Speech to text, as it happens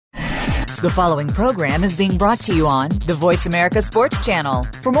The following program is being brought to you on the Voice America Sports Channel.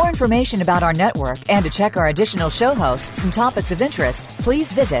 For more information about our network and to check our additional show hosts and topics of interest,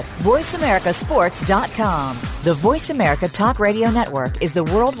 please visit voiceamericasports.com. The Voice America Talk Radio Network is the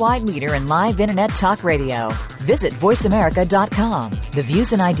worldwide leader in live Internet talk radio. Visit voiceamerica.com. The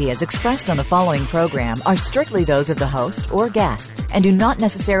views and ideas expressed on the following program are strictly those of the host or guests and do not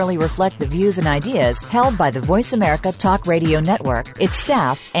necessarily reflect the views and ideas held by the Voice America Talk Radio Network, its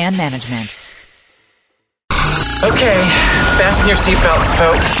staff, and management. Okay, fasten your seatbelts,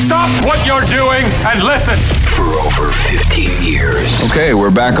 folks. Stop what you're doing and listen. For over 15 years. Okay,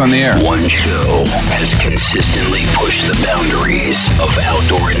 we're back on the air. One show has consistently pushed the boundaries of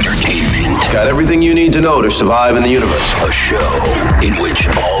outdoor entertainment. It's got everything you need to know to survive in the universe. A show in which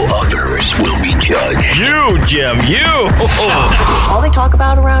all others will be judged. You, Jim, you! All they talk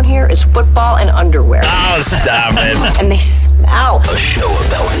about around here is football and underwear. Oh, stop it. And they smell. A show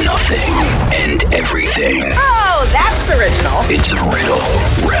about nothing and everything. Oh, that's original. It's a riddle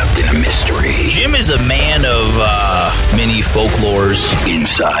wrapped in a mystery. Jim is a man of many folklores.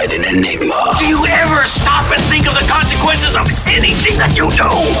 Inside an enigma. Do you ever stop and think of the consequences of anything that you do?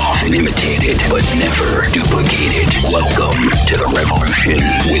 Often imitated, but never duplicated. Welcome to the revolution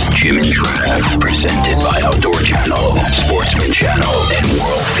with Jim and Trav. Presented by Outdoor Channel, Sportsman Channel, and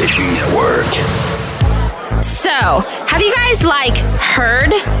World Fishing Network. So, have you guys,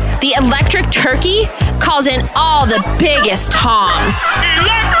 heard? The electric turkey calls in all the biggest toms.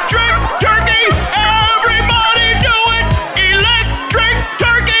 Electric turkey! Everybody do it! Electric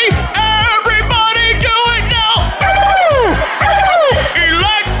turkey! Everybody do it now!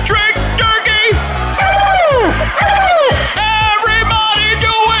 Electric turkey! Everybody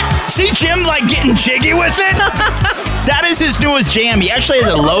do it! See Jim, getting jiggy with it? That is his newest jam. He actually has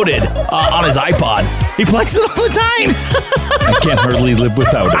it loaded on his iPod. He plays it all the time. I can't hardly live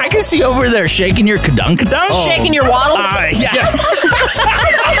without it. I can see over there shaking your kadunk-kadunk. Oh. Shaking your waddle? Yeah.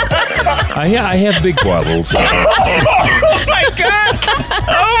 I have big waddles. Oh, my God.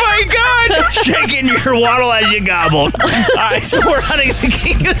 Oh, my God. Shaking your waddle as you gobble. All right, so we're hunting the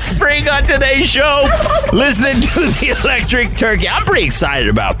king of spring on today's show. Listening to the electric turkey. I'm pretty excited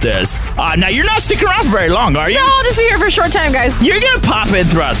about this. Now, you're not sticking around for very long, are you? No, I'll just be here for a short time, guys. You're going to pop in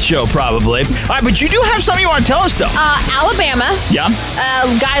throughout the show, probably. All right, but you do have something you want to tell us, though. Alabama. Yeah.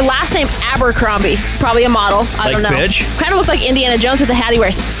 Guy last name Abercrombie. Probably a model. I don't know. Fidge? Kind of looked like Indiana Jones with the hat he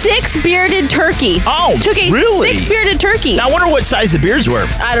wears. 6-bearded turkey. Oh, Took a really? 6-bearded turkey. Now, I wonder what size the beards were.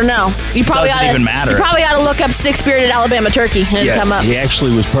 I don't know. You probably Doesn't even matter. You probably ought to look up 6-bearded Alabama turkey and it'll come up. He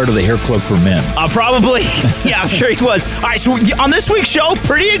actually was part of the hair club for men. Probably. Yeah, I'm sure he was. All right, so on this week's show,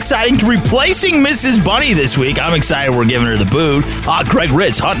 pretty exciting. Replacing Mrs. Bunny this week. I'm excited we're giving her the boot. Greg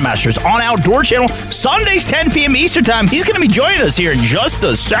Ritz, Huntmasters on Outdoor Channel. Sundays, 10 p.m. Eastern Time. He's going to be joining us here in just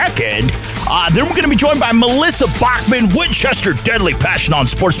a second. Then we're going to be joined by Melissa Bachman, Winchester Deadly Passion on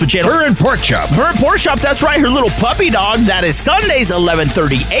Sportsman Channel. Her and Pork Chop. That's right, her little puppy dog. That is Sundays,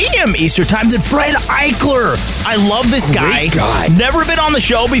 11:30 a.m. Eastern Time. Then Fred Eichler. I love this guy. Never been on the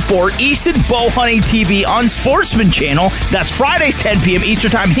show before. Easton Bow Hunting TV on Sportsman Channel. That's Fridays, 10 p.m.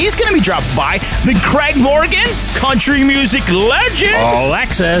 Eastern Time. He's going to be dropping by. Then Craig Morgan, country music legend. All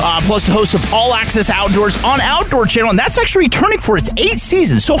Access. Plus the host of All Access Outdoors on Outdoor Channel. And that's actually returning for its 8th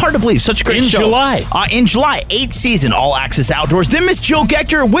season. So hard to believe. Such a great show. In July, 8th season, All Access Outdoors. Then Miss Jill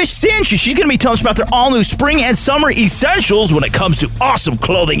Gechter with Cinch. She's going to be telling us about their all-new spring and summer essentials when it comes to awesome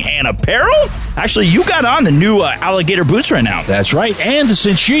clothing and apparel. Actually, you got on the new alligator boots right now. That's right. And the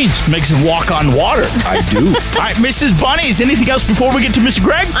cinch jeans. Makes him walk on water. I do. All right, Mrs. Bunny, is anything else before we get to Mr.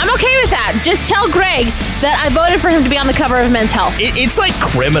 Greg? I'm okay with that. Just tell Greg that I voted for him to be on the cover of Men's Health. It's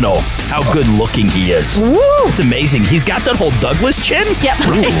criminal how good looking he is. Woo! It's amazing. He's got that whole Douglas chin. Yep.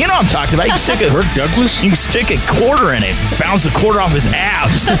 You know what I'm talking about. You can stick a Douglas? You can stick a quarter in it, bounce the quarter off his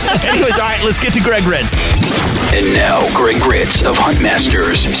abs. Anyways, all right, let's get to Greg Ritz. And now, Greg Ritz of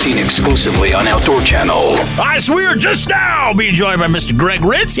Huntmasters, seen exclusively on Outdoor Channel. All right, so we are just now being joined by Mr. Greg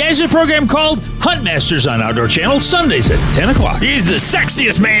Ritz. Yeah, it's a program called Huntmasters on Outdoor Channel, Sundays at 10 o'clock. He's the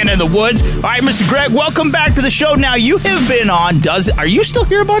sexiest man in the woods. All right, Mr. Greg, welcome back to the show. Now, you have been on Are you still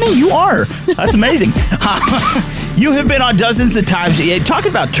here, Bunny? You are. That's amazing. You have been on dozens of times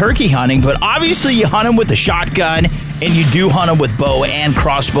talking about turkey hunting, but obviously you hunt them with a shotgun, and you do hunt them with bow and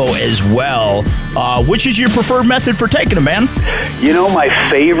crossbow as well. Which is your preferred method for taking them, man? You know, my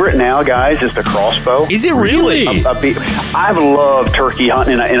favorite now, guys, is the crossbow. Is it really? I've loved turkey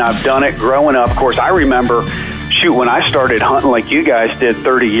hunting, and I've done it growing up. Of course, I remember, when I started hunting like you guys did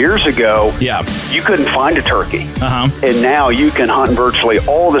 30 years ago, you couldn't find a turkey. And now you can hunt in virtually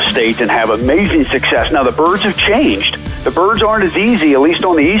all the states and have amazing success. Now, the birds have changed. The birds aren't as easy, at least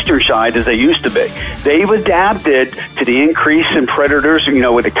on the eastern side, as they used to be. They've adapted to the increase in predators,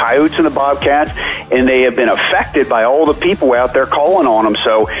 with the coyotes and the bobcats, and they have been affected by all the people out there calling on them.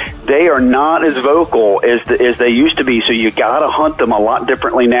 So they are not as vocal as they used to be. So you got to hunt them a lot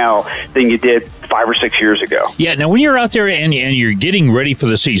differently now than you did 5 or 6 years ago. Yeah, now when you're out there and you're getting ready for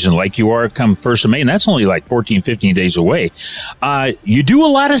the season, like you are come 1st of May, and that's only like 14, 15 days away, you do a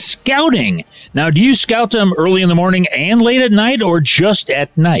lot of scouting. Now, do you scout them early in the morning and late at night, or just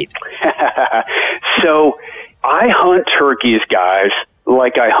at night? So I hunt turkeys, guys,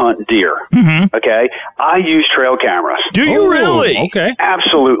 like I hunt deer. Mm-hmm. Okay? I use trail cameras. Do you really? Okay.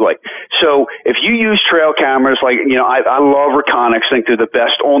 Absolutely. So if you use trail cameras, like, I love Reconyx, think they're the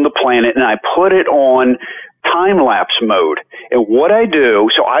best on the planet, and I put it on time-lapse mode. And what I do,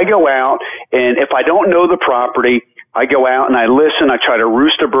 so I go out, and if I don't know the property, I go out and I listen, I try to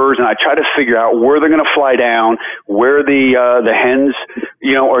roost the birds, and I try to figure out where they're going to fly down, where the hens,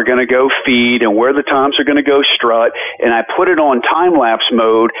 are going to go feed, and where the toms are going to go strut, and I put it on time-lapse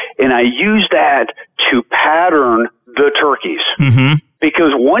mode, and I use that to pattern the turkeys. Mm-hmm.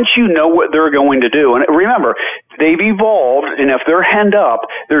 Because once you know what they're going to do, and remember, they've evolved, and if they're henned up,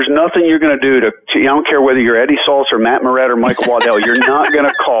 there's nothing you're going to do to I don't care whether you're Eddie Saltz or Matt Moret or Michael Waddell, you're not going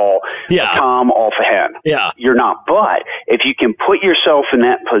to call a tom off a hen. Yeah. You're not. But if you can put yourself in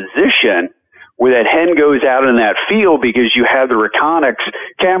that position where that hen goes out in that field because you have the Reconyx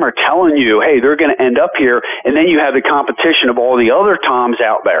camera telling you, hey, they're going to end up here, and then you have the competition of all the other toms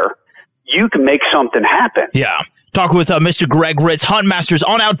out there, you can make something happen. Yeah. Talk with Mr. Greg Ritz, Hunt Masters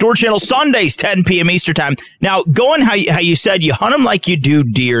on Outdoor Channel, Sundays, 10 p.m. Eastern Time. Now, going how you said you hunt them like you do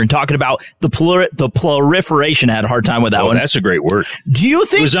deer, and talking about the proliferation, I had a hard time with that one. That's a great word. Do you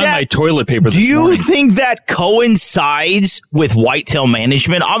think it was on my toilet paper this morning? Do you think that coincides with whitetail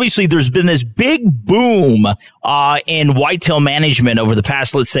management? Obviously, there's been this big boom in whitetail management over the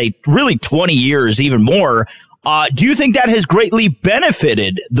past, let's say, really 20 years, even more. Do you think that has greatly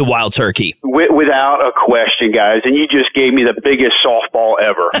benefited the wild turkey? Without a question, guys, and you just gave me the biggest softball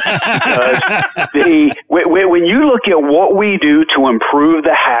ever. When you look at what we do to improve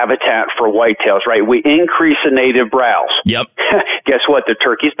the habitat for whitetails, right, we increase the native browse. Yep. Guess what? The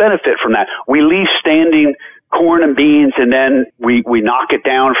turkeys benefit from that. We leave standing corn and beans, and then we knock it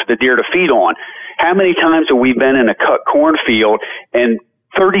down for the deer to feed on. How many times have we been in a cut cornfield and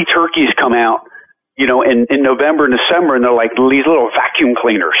 30 turkeys come out, in November and December, and they're like these little vacuum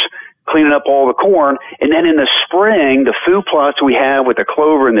cleaners cleaning up all the corn. And then in the spring, the food plots we have with the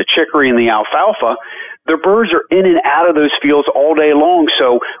clover and the chicory and the alfalfa, the birds are in and out of those fields all day long.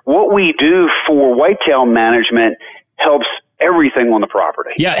 So what we do for whitetail management helps everything on the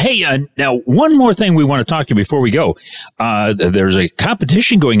property. Yeah. Hey, now one more thing we want to talk to you before we go. There's a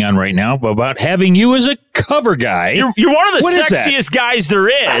competition going on right now about having you as a cover guy. You're one of the sexiest guys there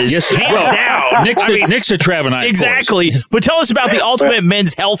is. Yes, hands down. Nick's a Trav and I. Exactly. But tell us about the ultimate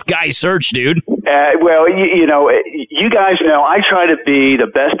men's health guy search, dude. Well, you guys know I try to be the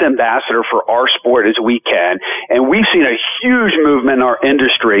best ambassador for our sport as we can, and we've seen a huge movement in our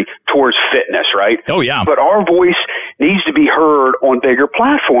industry towards fitness, right? Oh, yeah. But our voice needs to be heard on bigger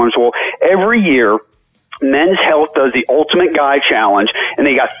platforms. Well, every year, Men's Health does the Ultimate Guy Challenge, and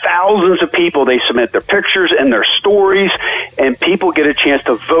they got thousands of people. They submit their pictures and their stories, and people get a chance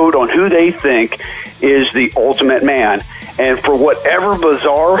to vote on who they think is the ultimate man. And for whatever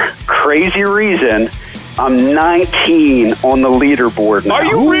bizarre, crazy reason, I'm 19 on the leaderboard now. Are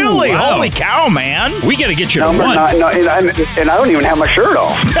you really? Wow. Holy cow, man. We got to get you to one. And I don't even have my shirt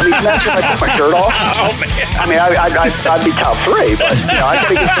off. I mean, imagine if I took my shirt off. Oh, man. I mean, I'd be top 3, but I got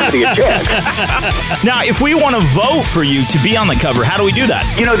to give somebody a chance. Now, if we want to vote for you to be on the cover, how do we do that?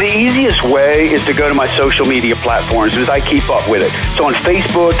 The easiest way is to go to my social media platforms, because I keep up with it. So on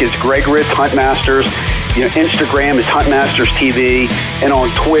Facebook, it's Greg Ritz Hunt Masters. Instagram is Hunt Masters TV, and on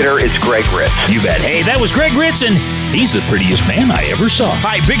Twitter, it's Greg Ritz. You bet. Hey, that was Greg Ritz, and he's the prettiest man I ever saw. All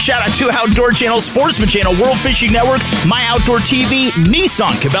right, big shout out to Outdoor Channel, Sportsman Channel, World Fishing Network, My Outdoor TV,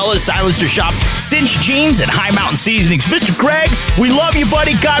 Nissan, Cabela's, Silencer Shop, Cinch Jeans, and High Mountain Seasonings. Mr. Greg, we love you,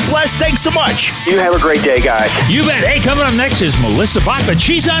 buddy. God bless. Thanks so much. You have a great day, guys. You bet. Hey, coming up next is Melissa Bachman.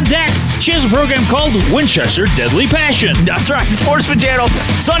 She's on deck. She has a program called Winchester Deadly Passion. That's right, Sportsman Channel.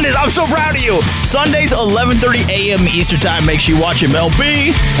 Sundays, I'm so proud of you. Sundays, 11:30 a.m. Eastern Time. Make sure you watch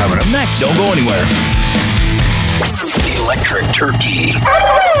MLB. Coming up next. Don't go anywhere. Electric Turkey. Electric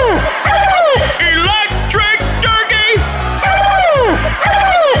Turkey!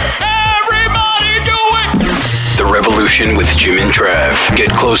 Everybody do it! The Revolution with Jim and Trav. Get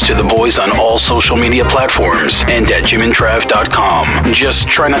close to the boys on all social media platforms and at jimandtrav.com. Just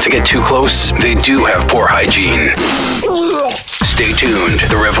try not to get too close. They do have poor hygiene. Stay tuned.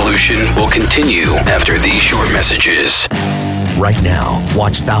 The revolution will continue after these short messages. Right now,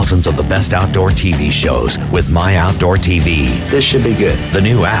 watch thousands of the best outdoor TV shows with My Outdoor TV. This should be good. The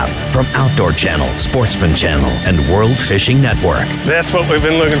new app from Outdoor Channel, Sportsman Channel, and World Fishing Network. That's what we've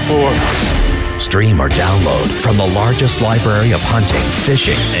been looking for. Stream or download from the largest library of hunting,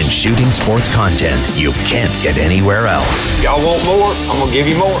 fishing, and shooting sports content you can't get anywhere else. Y'all want more? I'm going to give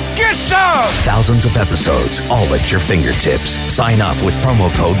you more. Get some! Thousands of episodes, all at your fingertips. Sign up with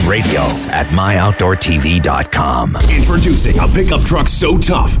promo code RADIO at myoutdoortv.com. Introducing a pickup truck so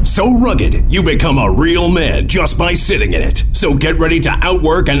tough, so rugged, you become a real man just by sitting in it. So get ready to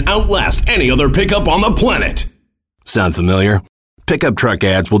outwork and outlast any other pickup on the planet. Sound familiar? Pickup truck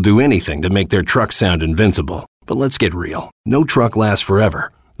ads will do anything to make their truck sound invincible. But let's get real. No truck lasts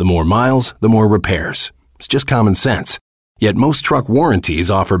forever. The more miles, the more repairs. It's just common sense. Yet most truck warranties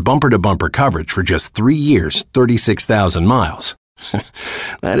offer bumper-to-bumper coverage for just 3 years, 36,000 miles.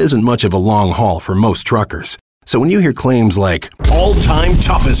 That isn't much of a long haul for most truckers. So when you hear claims like, all-time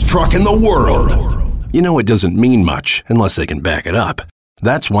toughest truck in the world, you know it doesn't mean much unless they can back it up.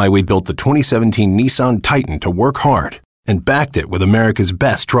 That's why we built the 2017 Nissan Titan to work hard and backed it with America's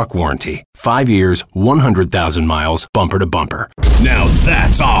best truck warranty. 5 years, 100,000 miles, bumper to bumper. Now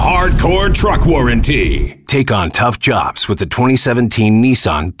that's a hardcore truck warranty. Take on tough jobs with the 2017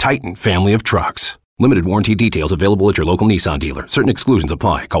 Nissan Titan family of trucks. Limited warranty details available at your local Nissan dealer. Certain exclusions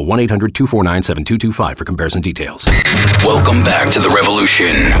apply. Call 1-800-249-7225 for comparison details. Welcome back to The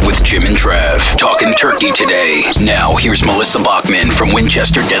Revolution with Jim and Trav. Talking turkey today. Now, here's Melissa Bachman from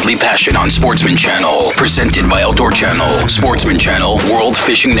Winchester Deadly Passion on Sportsman Channel. Presented by Outdoor Channel, Sportsman Channel, World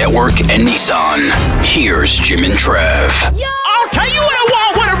Fishing Network, and Nissan. Here's Jim and Trav. I'll tell you what I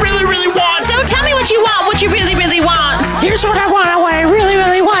want, what I really, really want. So tell me what you want, what you really, really want. Here's what I want, what I really,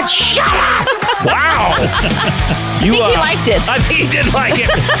 really want. Shut up! Wow. I think he liked it. I think he did like it.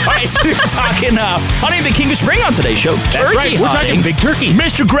 All right, so we're talking hunting the King of Spring on today's show. That's right. We're talking big turkey.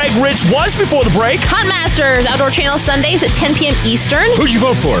 Mr. Greg Ritz was before the break. Huntmasters, Outdoor Channel Sundays at 10 p.m. Eastern. Who'd you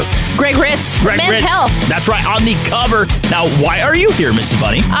vote for? Greg Ritz, Men's Health. That's right, on the cover. Now, why are you here, Mrs.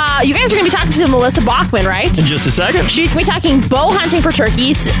 Bunny? You guys are going to be talking to Melissa Bachman, right? In just a second. She's going to be talking bow hunting for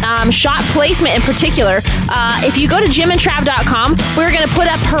turkeys, shot placement in particular. If you go to jimandtrav.com, we're going to put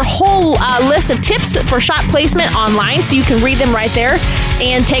up her whole list of tips for shot placement online, so you can read them right there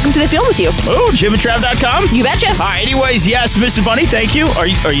and take them to the field with you. Oh, jimandtrav.com? You betcha. All right, anyways, yes, Mrs. Bunny, thank you. Are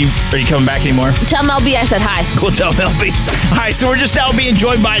you coming back anymore? Tell Mel B I said hi. We'll tell Mel B. All right, so we're just now being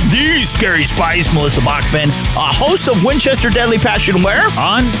joined by the Scary Spice, Melissa Bachman, host of Winchester Deadly Passion, where?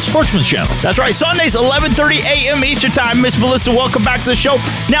 On Sportsman Channel. That's right, Sundays, 11:30 a.m. Eastern Time. Miss Melissa, welcome back to the show.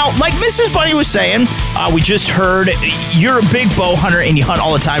 Now, like Mrs. Bunny was saying, we just heard you're a big bow hunter and you hunt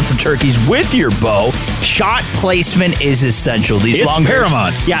all the time for turkeys with your bow. Shot placement is essential. These it's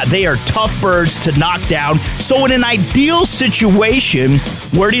paramount. Yeah, they are tough birds to knock down. So in an ideal situation,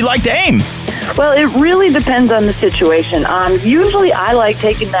 where do you like to aim? Well, it really depends on the situation. Usually I like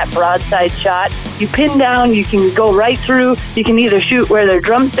taking that broadside shot. You pin down, you can go right through. You can either shoot where their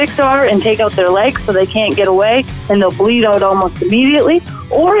drumsticks are and take out their legs so they can't get away and they'll bleed out almost immediately.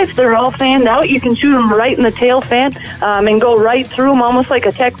 Or if they're all fanned out, you can shoot them right in the tail fan and go right through them almost like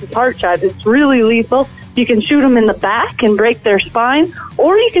a Texas heart shot. It's really lethal. You can shoot them in the back and break their spine,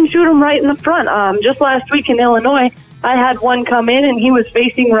 or you can shoot them right in the front. Just last week in Illinois, I had one come in and he was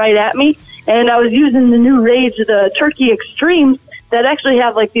facing right at me, and I was using the new Rage, the Turkey Extremes, that actually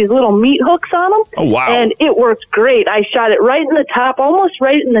have like these little meat hooks on them. Oh, wow. And it worked great. I shot it right in the top, almost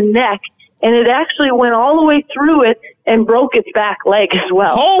right in the neck, and it actually went all the way through it and broke its back leg as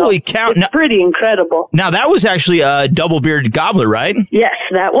well. Holy cow. It's pretty incredible. Now, that was actually a double-bearded gobbler, right? Yes,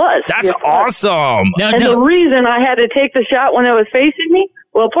 that was. That's yes, awesome. The reason I had to take the shot when it was facing me,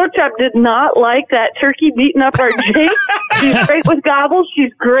 well, Pork Chop did not like that turkey beating up our Jake. She's great with gobbles.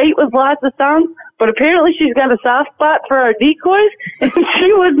 She's great with lots of sounds. But apparently she's got a soft spot for our decoys. And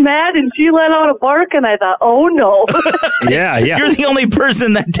she was mad and she let out a bark. And I thought, oh, no. Yeah. You're the only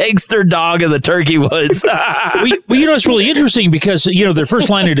person that takes their dog in the turkey woods. well, you know, it's really interesting because, you know, their first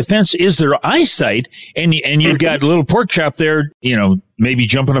line of defense is their eyesight. And you've got a little Pork Chop there, you know, maybe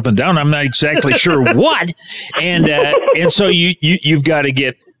jumping up and down. I'm not exactly sure what. And so you've got to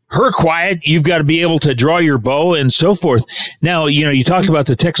get her quiet. You've got to be able to draw your bow and so forth. Now, you know, you talked about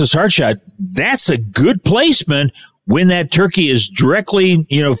the Texas hard shot. That's a good placement when that turkey is directly,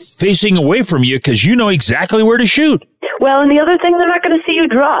 you know, facing away from you because you know exactly where to shoot. Well, and the other thing, they're not going to see you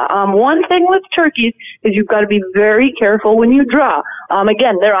draw. One thing with turkeys is you've got to be very careful when you draw.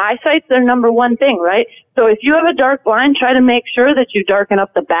 Again, their eyesight's their number one thing, right? So if you have a dark blind, try to make sure that you darken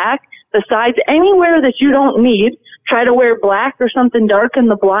up the back, the sides, anywhere that you don't need. Try to wear black or something dark in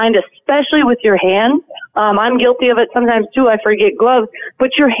the blind, especially with your hands. I'm guilty of it sometimes too. I forget gloves,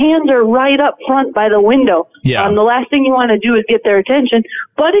 but your hands are right up front by the window. Yeah. The last thing you want to do is get their attention.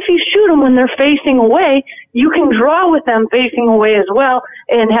 But if you shoot them when they're facing away, you can draw with them facing away as well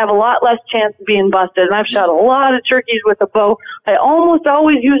and have a lot less chance of being busted. And I've shot a lot of turkeys with a bow. I almost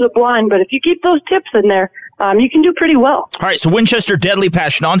always use a blind, but if you keep those tips in there, you can do pretty well. All right, so Winchester Deadly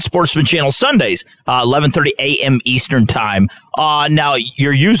Passion on Sportsman Channel Sundays, 11:30 a.m. Eastern Time. Now,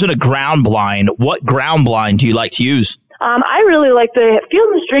 you're using a ground blind. What ground blind do you like to use? I really like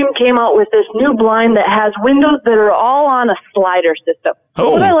Field & Stream came out with this new blind that has windows that are all on a slider system.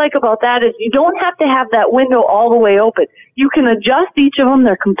 Oh. What I like about that is you don't have to have that window all the way open. You can adjust each of them.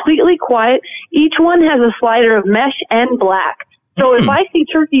 They're completely quiet. Each one has a slider of mesh and black. So if I see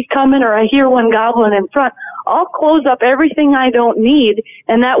turkeys coming or I hear one gobbling in front, I'll close up everything I don't need,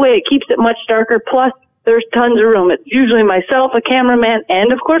 and that way it keeps it much darker. Plus, there's tons of room. It's usually myself, a cameraman,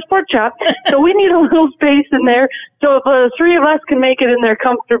 and, of course, Pork Chop. So we need a little space in there. So if the three of us can make it in there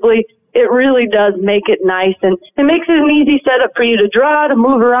comfortably, it really does make it nice, and it makes it an easy setup for you to draw, to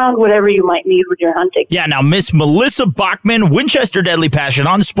move around, whatever you might need with your hunting. Yeah, now Miss Melissa Bachman, Winchester Deadly Passion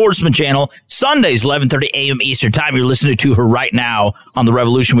on the Sportsman Channel, Sundays, 11:30 a.m. Eastern Time. You're listening to her right now on The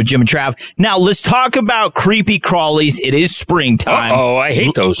Revolution with Jim and Trav. Now, let's talk about creepy crawlies. It is springtime. Oh, I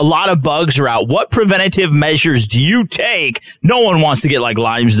hate those. A lot of bugs are out. What preventative measures do you take? No one wants to get like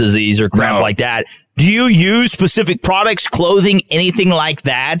Lyme's disease or crap like that. Do you use specific products, clothing, anything like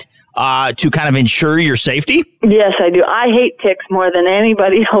that to kind of ensure your safety? Yes, I do. I hate ticks more than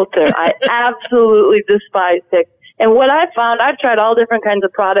anybody out there. I absolutely despise ticks. And what I've found, I've tried all different kinds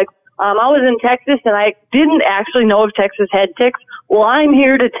of products. I was in Texas, and I didn't actually know if Texas had ticks. Well, I'm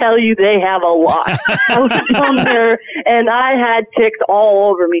here to tell you they have a lot. I was down there, and I had ticks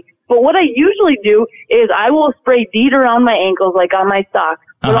all over me. But what I usually do is I will spray DEET around my ankles, like on my socks.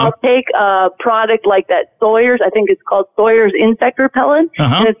 But I'll take a product like that Sawyer's, I think it's called Sawyer's Insect Repellent,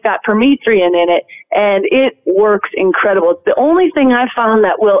 and it's got permethrin in it, and it works incredible. It's the only thing I've found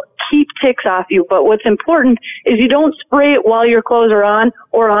that will keep ticks off you, but what's important is you don't spray it while your clothes are on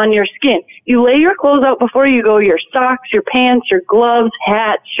or on your skin. You lay your clothes out before you go, your socks, your pants, your gloves,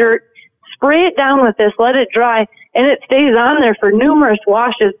 hat, shirt. Spray it down with this, let it dry, and it stays on there for numerous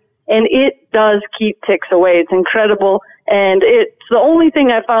washes, and it does keep ticks away. It's incredible. And it's the only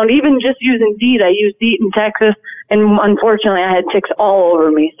thing I found, even just using DEET. I used DEET in Texas, and unfortunately I had ticks all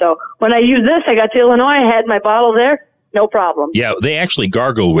over me. So when I used this, I got to Illinois, I had my bottle there. No problem. Yeah, they actually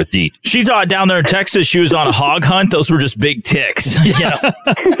gargle with DEET. She thought down there in Texas she was on a hog hunt. Those were just big ticks. You know?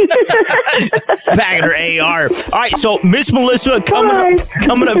 Back in her AR. All right, so Miss Melissa,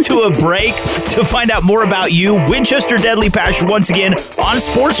 coming up to a break to find out more about you. Winchester Deadly Passion once again on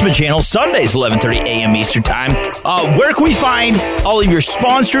Sportsman Channel, Sundays, 11:30 a.m. Eastern Time. Where can we find all of your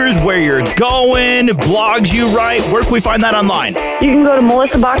sponsors, where you're going, blogs you write? Where can we find that online? You can go to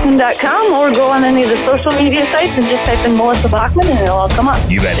melissabachman.com or go on any of the social media sites and just type in Melissa Bachman and it'll all come up.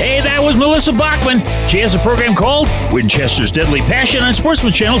 You bet. Hey, that was Melissa Bachman. She has a program called Winchester's Deadly Passion on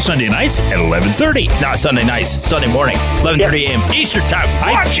Sportsman Channel Sunday nights at 11:30. Not Sunday nights, Sunday morning, 11:30 a.m. Eastern Time.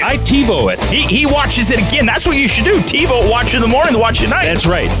 I TiVo it. He watches it again. That's what you should do. TiVo, watch in the morning, watch at night. That's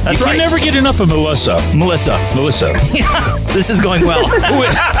right. That's you right. can never get enough of Melissa. This is going well.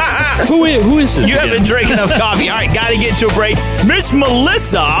 Who is this? You haven't drank enough coffee. All right, got to get to a break. Miss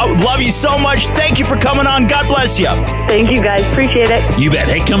Melissa, love you so much. Thank you for coming on. God bless you. Thank you, guys. Appreciate it. You bet.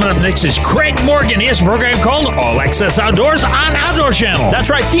 Hey, coming up next is Craig Morgan. He has a program called All Access Outdoors on Outdoor Channel. That's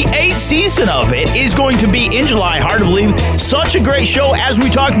right. The 8th season of it is going to be in July. Hard to believe. Such a great show as we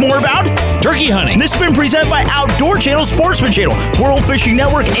talk more about turkey hunting. This has been presented by Outdoor Channel, Sportsman Channel, World Fishing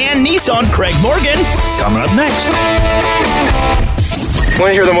Network, and Nissan. Craig Morgan. Coming up next. Want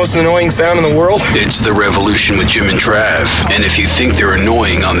to hear the most annoying sound in the world? It's The Revolution with Jim and Trav. And if you think they're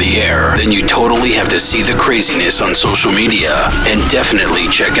annoying on the air, then you totally have to see the craziness on social media. And definitely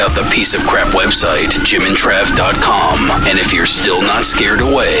check out the piece of crap website, jimandtrav.com. And if you're still not scared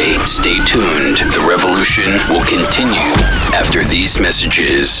away, stay tuned. The Revolution will continue after these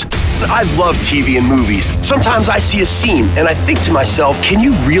messages. I love TV and movies. Sometimes I see a scene and I think to myself, can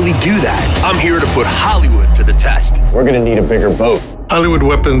you really do that? I'm here to put Hollywood to the test. We're going to need a bigger boat. Hollywood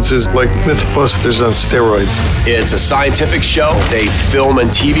Weapons is like Mythbusters on steroids. It's a scientific show. They film and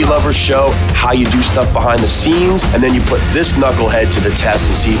TV lovers show how you do stuff behind the scenes, and then you put this knucklehead to the test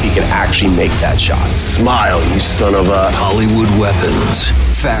and see if he can actually make that shot. Smile, you son of a... Hollywood Weapons.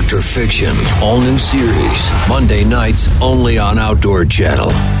 Fact or fiction. All new series. Monday nights only on Outdoor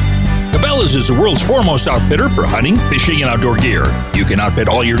Channel. Cabela's is the world's foremost outfitter for hunting, fishing, and outdoor gear. You can outfit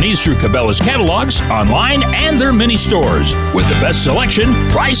all your needs through Cabela's catalogs, online, and their mini stores. With the best selection,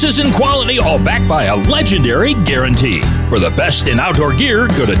 prices, and quality, all backed by a legendary guarantee. For the best in outdoor gear,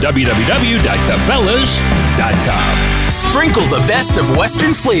 go to www.cabela's.com. Sprinkle the best of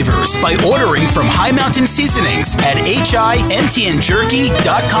Western flavors by ordering from High Mountain Seasonings at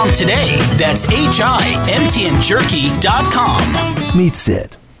HIMTNJerky.com today. That's HIMTNJerky.com. Meet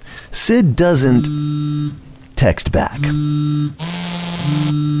Sid. Sid doesn't text back.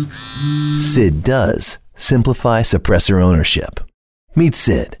 Sid does simplify suppressor ownership. Meet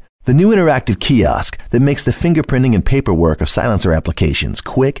Sid, the new interactive kiosk that makes the fingerprinting and paperwork of silencer applications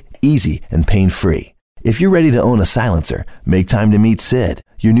quick, easy, and pain-free. If you're ready to own a silencer, make time to meet Sid,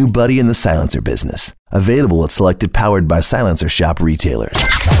 your new buddy in the silencer business. Available at selected Powered by Silencer shop retailers.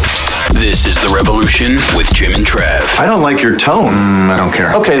 This is The Revolution with Jim and Trav. I don't like your tone. I don't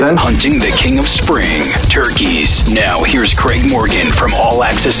care. Okay, then. Hunting the king of spring, turkeys. Now, here's Craig Morgan from All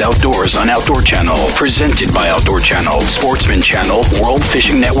Access Outdoors on Outdoor Channel. Presented by Outdoor Channel, Sportsman Channel, World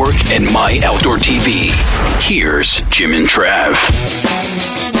Fishing Network, and My Outdoor TV. Here's Jim and Trav.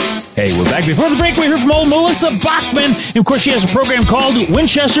 Hey, we're back. Before the break, we heard from old Melissa Bachman. And, of course, she has a program called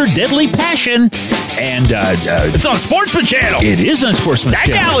Winchester Deadly Passion. And it's on Sportsman Channel. It is on Sportsman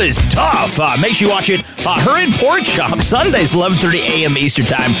Channel. That gal is tough. Make sure you watch it. Her and Pork Chop, Sundays, 11:30 a.m. Eastern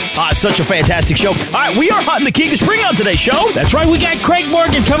Time. Such a fantastic show. All right, we are hunting the king of spring on today's show. That's right. We got Craig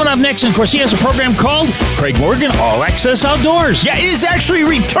Morgan coming up next. And, of course, he has a program called Craig Morgan All Access Outdoors. Yeah, it is actually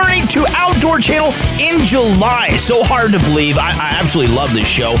returning to Outdoor Channel in July. So hard to believe. I absolutely love this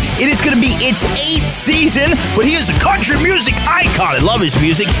show. It is going to be its 8th season, but he is a country music icon. I love his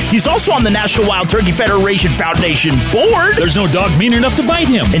music. He's also on the National Wild Turkey Federation Foundation board. There's no dog mean enough to bite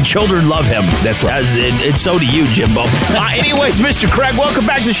him. And children love him. That's right. And so do you, Jimbo. Anyways, Mr. Craig, welcome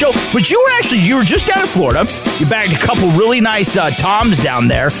back to the show. But you were just down in Florida. You bagged a couple really nice toms down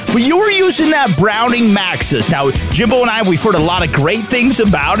there, but you were using that Browning Maxus. Now, Jimbo and I, we've heard a lot of great things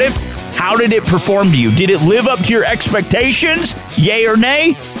about it. How did it perform to you? Did it live up to your expectations? Yay or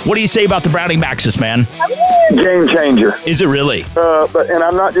nay? What do you say about the Browning Maxus, man? Game changer. Is it really? And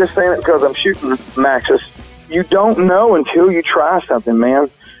I'm not just saying it because I'm shooting Maxus. You don't know until you try something, man.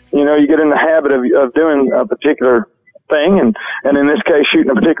 You know, you get in the habit of doing a particular thing, and in this case,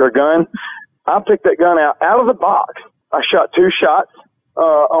 shooting a particular gun. I picked that gun out of the box. I shot 2 shots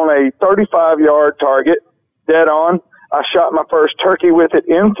on a 35-yard target, dead on. I shot my first turkey with it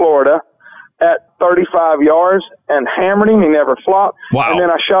in Florida at 35 yards and hammered him. He never flopped. Wow. And then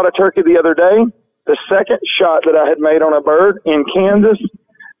I shot a turkey the other day, the second shot that I had made on a bird in Kansas,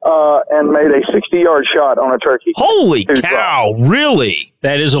 and made a 60-yard shot on a turkey. Holy cow, really?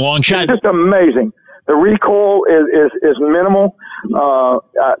 That is a long shot. It's just amazing. The recoil is minimal. The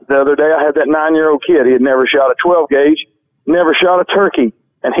other day I had that 9-year-old kid. He had never shot a 12-gauge, never shot a turkey.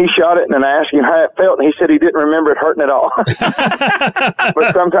 And he shot it, and then I asked him how it felt, and he said he didn't remember it hurting at all.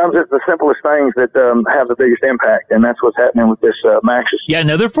 But sometimes it's the simplest things that have the biggest impact, and that's what's happening with this Maxus. Yeah,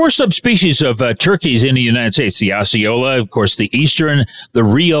 now there are 4 subspecies of turkeys in the United States. The Osceola, of course, the Eastern, the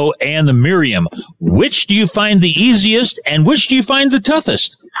Rio, and the Merriam. Which do you find the easiest, and which do you find the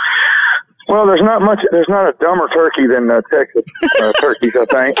toughest? Well, there's not a dumber turkey than Texas turkeys, I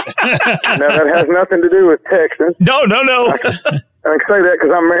think. Now, that has nothing to do with Texas. No. I can say that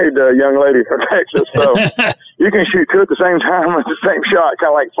because I'm married to a young lady from Texas, so you can shoot 2 at the same time with the same shot, kind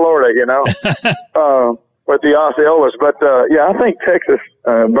of like Florida, you know, with the Osceolas. But, yeah, I think Texas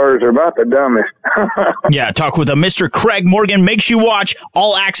birds are about the dumbest. Yeah, talk with Mr. Craig Morgan. Makes you watch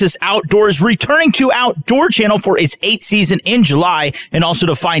All Access Outdoors, returning to Outdoor Channel for its 8th season in July, and also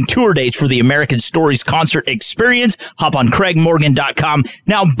to find tour dates for the American Stories Concert Experience. Hop on CraigMorgan.com.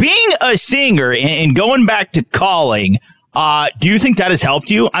 Now, being a singer and going back to calling, do you think that has helped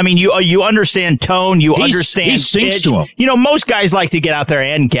you? I mean, you understand tone, understand he sings pitch. to him. You know, most guys like to get out there,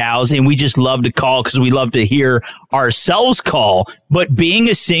 and gals, and we just love to call because we love to hear ourselves call. But being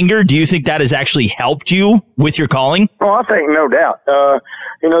a singer, do you think that has actually helped you with your calling? Oh, I think no doubt.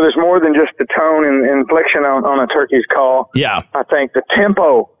 You know, there's more than just the tone and inflection on a turkey's call. Yeah. I think the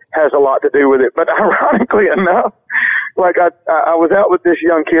tempo has a lot to do with it. But ironically enough, like I was out with this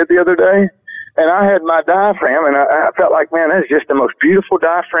young kid the other day, And I had my diaphragm, and I felt like, man, that's just the most beautiful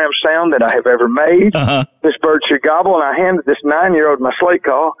diaphragm sound that I have ever made. This bird should gobble, and I handed this 9-year-old my slate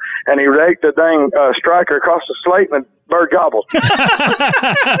call, and he raked the dang striker across the slate, and the bird gobbled.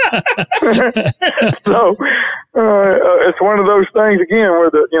 So it's one of those things, again, where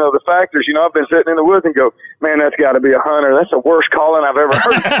the factors, I've been sitting in the woods and go, man, that's got to be a hunter. That's the worst calling I've ever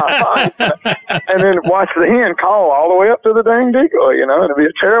heard in my life. And then watch the hen call all the way up to the dang decoy, it'd be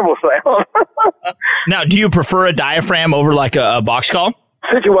a terrible sound. Now, do you prefer a diaphragm over like a box call?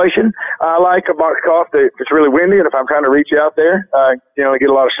 Situation. I like a box call if it's really windy, and if I'm trying to reach out there, get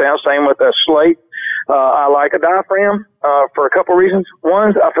a lot of sound. Same with a slate. I like a diaphragm for a couple reasons.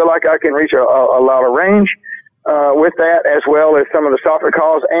 One, I feel like I can reach a lot of range with that, as well as some of the softer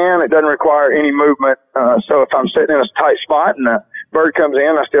calls, and it doesn't require any movement. So if I'm sitting in a tight spot and a bird comes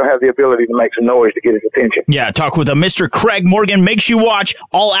in, I still have the ability to make some noise to get his attention. Yeah, talk with Mr. Craig Morgan. Makes you watch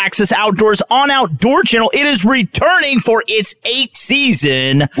All Access Outdoors on Outdoor Channel. It is returning for its 8th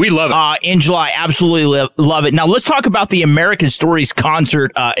season. We love it. In July. Absolutely love it. Now, let's talk about the American Stories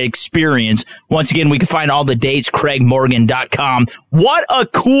concert experience. Once again, we can find all the dates, craigmorgan.com. What a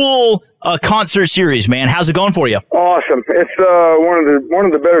cool concert series, man. How's it going for you? Awesome. It's one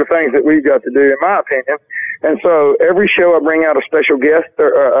of the better things that we've got to do, in my opinion. And so every show I bring out a special guest,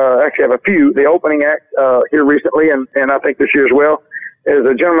 actually I have a few. The opening act here recently, and I think this year as well, is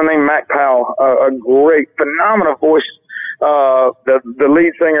a gentleman named Mac Powell, a great, phenomenal voice, the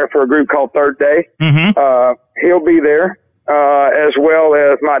lead singer for a group called Third Day. He'll be there, as well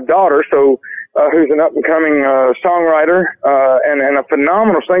as my daughter, who's an up-and-coming songwriter and a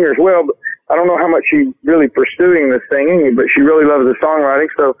phenomenal singer as well. But I don't know how much she's really pursuing the singing, but she really loves the songwriting,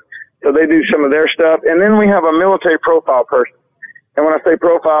 so they do some of their stuff. And then we have a military profile person. And when I say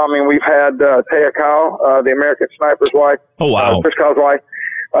profile, I mean we've had Taya Kyle, the American sniper's wife. Oh, wow. Chris Kyle's wife.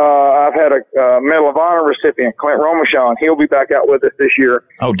 I've had a Medal of Honor recipient, Clint Romashon. He'll be back out with us this year.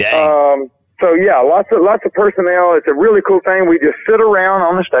 Oh, dang. So, yeah, lots of personnel. It's a really cool thing. We just sit around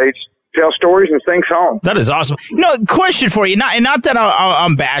on the stage, tell stories, and sing songs. That is awesome. Question for you. Not that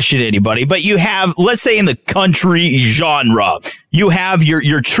I'm bashing anybody, but you have, let's say in the country genre, you have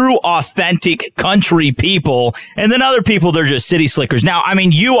your true, authentic country people, and then other people, they're just city slickers. Now, I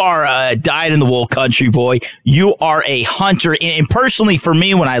mean, you are a dyed-in-the-wool country boy. You are a hunter. And personally, for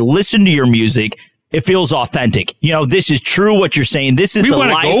me, when I listen to your music, it feels authentic. This is true what you're saying. This is the life.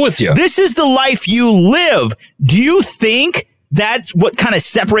 We want to go with you. This is the life you live. Do you think that's what kind of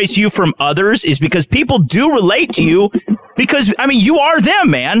separates you from others, is because people do relate to you because, I mean, you are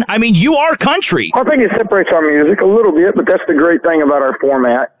them, man. I mean, you are country. I think it separates our music a little bit, but that's the great thing about our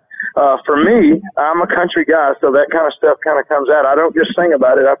format. For me, I'm a country guy, so that kind of stuff kind of comes out. I don't just sing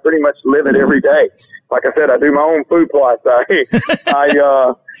about it. I pretty much live it every day. Like I said, I do my own food plots. I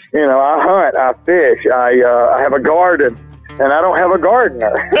hunt, I fish, I have a garden. And I don't have a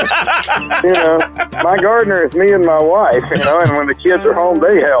gardener. My gardener is me and my wife, and when the kids are home,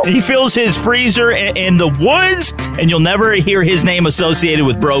 they help. He fills his freezer in the woods, and you'll never hear his name associated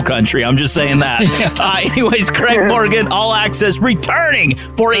with bro country. I'm just saying that. Anyways, Craig Morgan, All Access, returning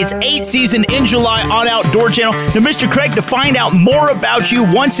for its 8th season in July on Outdoor Channel. Now, Mr. Craig, to find out more about you,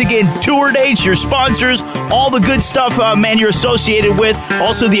 once again, tour dates, your sponsors, all the good stuff, man, you're associated with,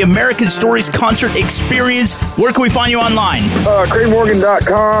 also the American Stories concert experience, where can we find you online?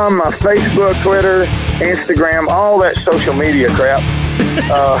 CraigMorgan.com, my Facebook, Twitter, Instagram, all that social media crap.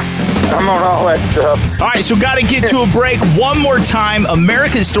 I'm on all that stuff. All right, so got to get to a break one more time.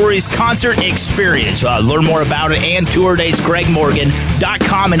 American Stories concert experience. Learn more about it and tour dates,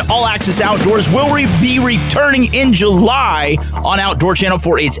 CraigMorgan.com, and All Access Outdoors will be returning in July on Outdoor Channel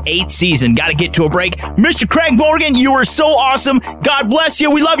for its 8th season. Got to get to a break. Mr. Craig Morgan, you were so awesome. God bless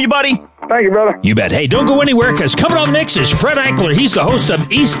you. We love you, buddy. Thank you, brother. You bet. Hey, don't go anywhere, because coming up next is Fred Eichler. He's the host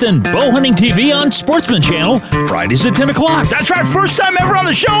of Easton Bowhunting TV on Sportsman Channel, Fridays at 10 o'clock. That's right. First time ever on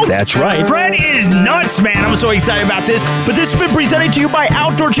the show. That's right. Fred is nuts, man. I'm so excited about this. But this has been presented to you by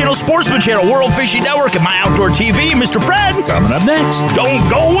Outdoor Channel, Sportsman Channel, World Fishing Network, and My Outdoor TV. Mr. Fred. Coming up next. Don't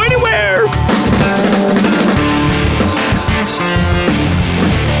go anywhere.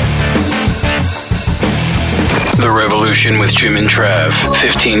 The Revolution with Jim and Trav.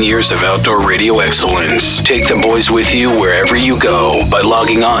 15 years of outdoor radio excellence. Take the boys with you wherever you go by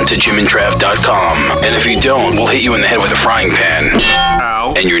logging on to jimandtrav.com. And if you don't, we'll hit you in the head with a frying pan.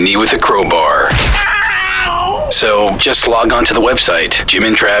 Ow. And your knee with a crowbar. Ow. So just log on to the website,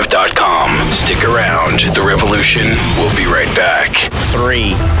 jimandtrav.com. Stick around. The revolution will be right back.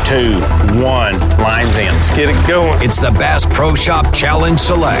 3, 2, 1. Lines in. Let's get it going. It's the Bass Pro Shop Challenge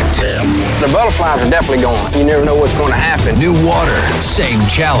Select. The butterflies are definitely going. You never know what's going to happen. New water, same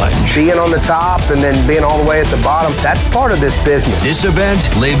challenge. Being on the top and then being all the way at the bottom, that's part of this business. This event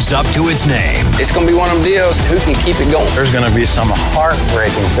lives up to its name. It's going to be one of them deals. Who can keep it going? There's going to be some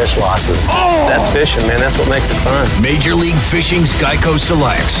heartbreaking fish losses. Oh! That's fishing, man. That's what makes it fun. Major League Fishing's Geico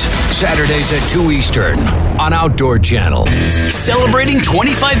Selects. Saturdays at 2 Eastern on Outdoor Channel. Celebrating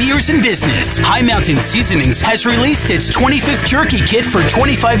 25 years in business, High Mountain Seasonings has released its 25th jerky kit for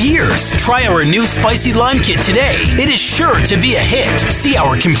 25 years. Try our new spicy lime kit today. It is sure to be a hit. See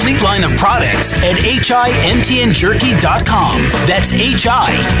our complete line of products at HIMTNjerky.com. That's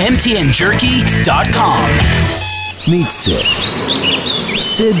HIMTNjerky.com. Meet Sid.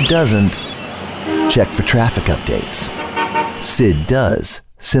 Sid doesn't check for traffic updates. Sid does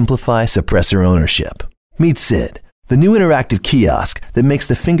simplify suppressor ownership. Meet Sid, the new interactive kiosk that makes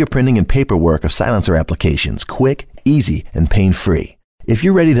the fingerprinting and paperwork of silencer applications quick, easy, and pain-free. If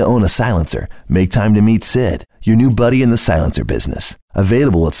you're ready to own a silencer, make time to meet Sid, your new buddy in the silencer business.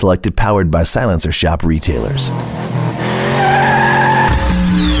 Available at selected Powered by Silencer Shop retailers.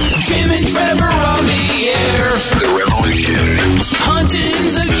 Jim and Trevor on the air. The revolution.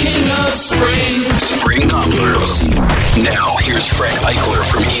 Hunting the king of spring. Spring gobblers. Now, here's Fred Eichler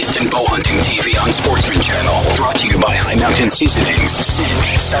from Easton Bow Hunting TV on Sportsman Channel. Brought to you by High Mountain Seasonings,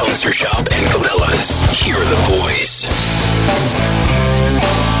 Cinch, Silencer Shop, and Cabela's. Here are the boys.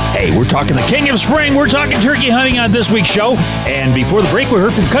 Hey, we're talking the king of spring. We're talking turkey hunting on this week's show. And before the break, we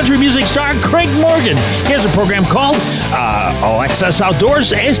heard from country music star Craig Morgan. He has a program called All Access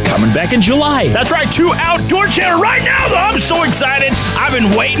Outdoors. It's coming back in July. That's right, to Outdoor Channel right now, though. I'm so excited. I've been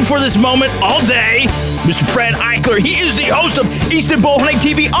waiting for this moment all day. Mr. Fred Eichler, he is the host of Easton Bow Hunting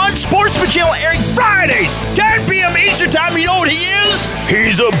TV on Sportsman Channel, airing Fridays, 10 p.m. Eastern Time. You know what he is?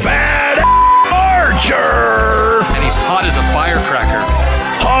 He's a bad archer. And he's hot as a firecracker.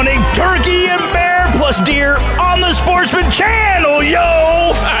 Hunting turkey and bear plus deer on the Sportsman Channel,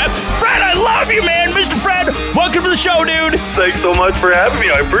 yo! Fred, I love you, man! Mr. Fred, welcome to the show, dude! Thanks so much for having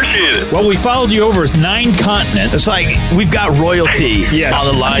me. I appreciate it. Well, we followed you over 9 continents. It's like we've got royalty on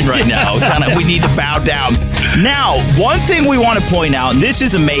the line right now. We need to bow down. Now, one thing we want to point out, and this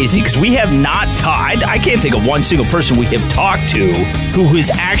is amazing, because we have not tied. I can't think of one single person we have talked to who has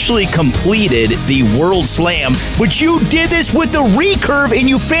actually completed the World Slam, but you did this with the recurve, and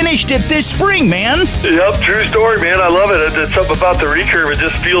you finished it this spring, man. Yep, true story, man. I love it. It's something about the recurve. It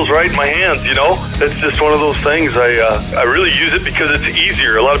just feels right in my hands, you know? It's just one of those things. I really use it because it's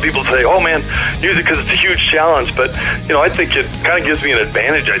easier. A lot of people say, oh, man, use it because it's a huge challenge. But, you know, I think it kind of gives me an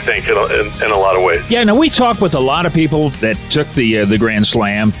advantage, I think, in a lot of ways. Yeah, now we've talked with a lot of people that took the Grand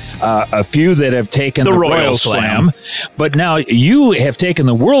Slam, a few that have taken the Royal Slam. But now you have taken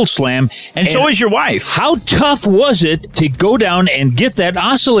the World Slam. And so is your wife. How tough was it to go down and get that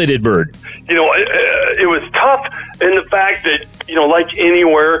ocellated bird? You know, it was tough in the fact that, you know, like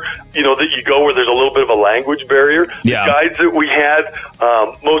anywhere, you know, that you go where there's a little bit of a language barrier. Yeah. The guides that we had,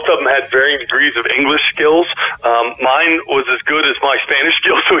 most of them had varying degrees of English skills. Mine was as good as my Spanish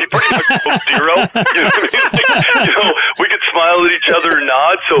skills, so he pretty much was 0. You know what I mean? Like, you know, we could smile at each other and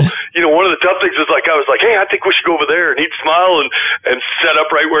nod. So, you know, one of the tough things was like, I was like, hey, I think we should go over there. And he'd smile and set up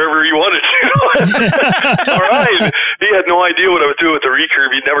right wherever he wanted to. All right. He had no idea what I was doing with the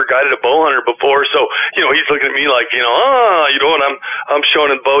recurve. He'd never guided a bow hunter before. So, you know, he's looking at me like, you know, and I'm showing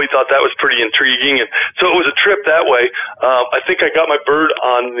him the bow. He thought that was pretty intriguing. And so it was a trip that way. I think I got my bird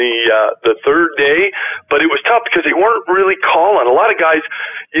on the third day, but it was tough because they weren't really calling. A lot of guys,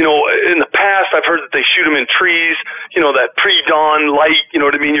 you know, in the past, I've heard that they shoot them in trees, you know, that pre-dawn light, you know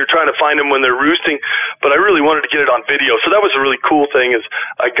what I mean? You're trying to find them when they're roosting, but I really wanted to get it on video. So that was a really cool thing is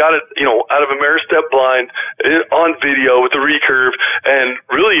I got it, you know, out of a mare step blind on video with the recurve. And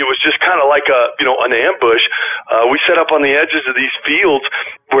really it was just kind of like an ambush. We set up on the edges of these fields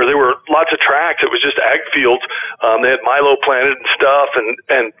where there were lots of tracks. It was just ag fields. They had Milo planted and stuff,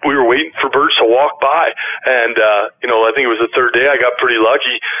 and we were waiting for birds to walk by. And, you know, I think it was the third day I got pretty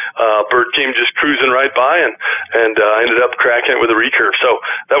lucky. Bird came just cruising right by, and I ended up cracking it with a recurve. So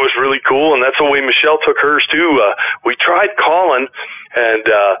that was really cool, and that's the way Michelle took hers, too. We tried calling, and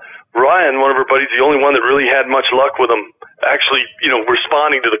Ryan, one of her buddies, the only one that really had much luck with them actually,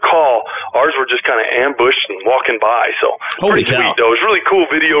 responding to the call. Ours were just kind of ambushed and walking by. So Holy pretty cow. sweet, though. It was really cool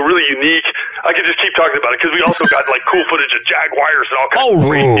video, really unique. I could just keep talking about it because we also got like cool footage of jaguars and all kinds of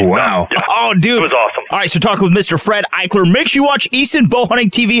crazy stuff. Yeah. Oh, dude. It was awesome. All right, so talking with Mr. Fred Eichler. Make sure you watch Easton Bow Hunting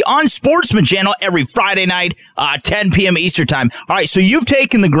TV on Sportsman Channel every Friday night, 10 p.m. Eastern Time. All right, so you've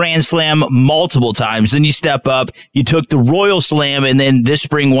taken the Grand Slam multiple times. Then you step up. You took the Royal Slam, and then this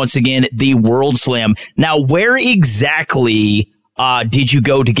spring, once again, the World Slam. Now, where exactly did you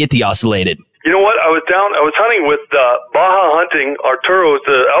go to get the ocellated? You know what? I was hunting with Baja Hunting. Arturo is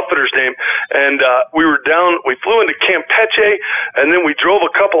the outfitter's name. And we flew into Campeche, and then we drove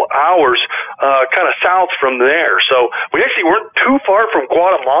a couple hours kind of south from there. So we actually weren't too far from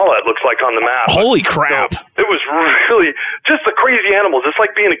Guatemala, it looks like, on the map. Holy crap. So it was really just the crazy animals. It's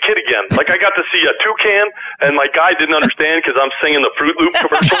like being a kid again. Like, I got to see a toucan, and my guy didn't understand because I'm singing the Fruit Loop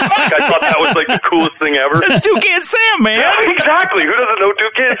commercial. Like, I thought that was like the coolest thing ever. That's Toucan Sam, man. Yeah, exactly. Who doesn't know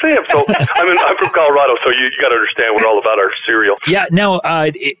Toucan Sam? So, I'm from Colorado, so you got to understand we're all about our cereal. Yeah. Now,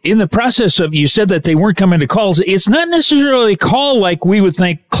 in the process of, you said that they weren't coming to calls. It's not necessarily a call like we would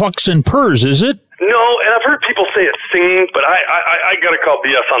think clucks and purrs, is it? No, and I've heard people say it's singing, but I got to call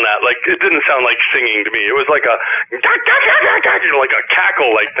BS on that. Like, it didn't sound like singing to me. It was like a like a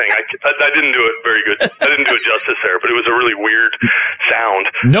cackle like thing. I didn't do it very good. I didn't do it justice there, but it was a really weird sound.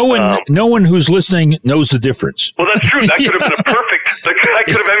 No one who's listening knows the difference. Well, that's true. That could have been a perfect. I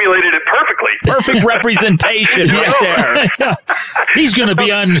could have emulated it perfectly. Perfect representation right there. He's going to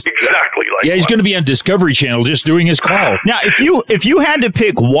be on exactly like. Yeah, he's going to be on Discovery Channel just doing his call. Now, if you had to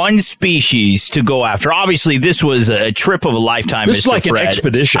pick one species to go after, obviously this was a trip of a lifetime. This is Mr. like Fred. an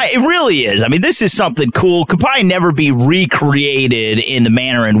expedition. It really is. I mean, this is something cool. Could probably never be recreated in the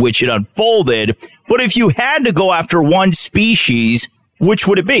manner in which it unfolded. But if you had to go after one species, which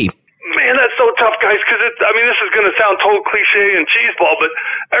would it be? Man, that's so tough, guys, because this is going to sound total cliche and cheeseball, but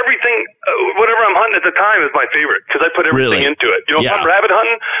everything, whatever I'm hunting at the time is my favorite because I put everything into it. If I'm rabbit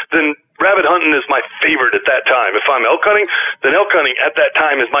hunting, then rabbit hunting is my favorite at that time. If I'm elk hunting, then elk hunting at that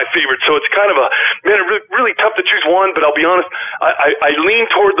time is my favorite. So it's kind of really tough to choose one, but I'll be honest, I lean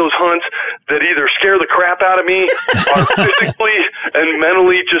toward those hunts that either scare the crap out of me, are physically and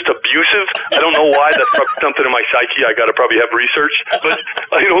mentally just abusive. I don't know why. That's probably something in my psyche I got to probably have researched. But,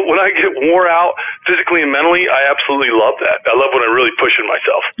 when I get wore out physically and mentally, I absolutely love that. I love when I'm really pushing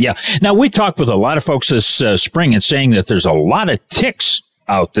myself. Yeah. Now, we talked with a lot of folks this spring and saying that there's a lot of ticks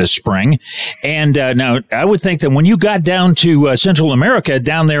out this spring. And now I would think that when you got down to Central America,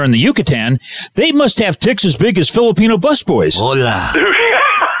 down there in the Yucatan, they must have ticks as big as Filipino busboys. Hola.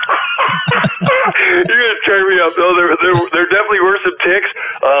 You're going to tear me up, though. There definitely were some ticks.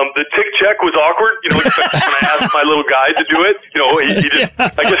 The tick check was awkward. When I asked my little guide to do it, he just,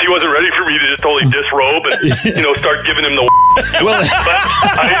 I guess he wasn't ready for me to just totally disrobe and, start giving him the well,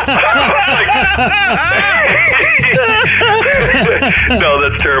 no,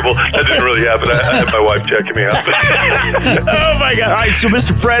 that's terrible. That didn't really happen. I had my wife checking me out. Oh, my God. All right, so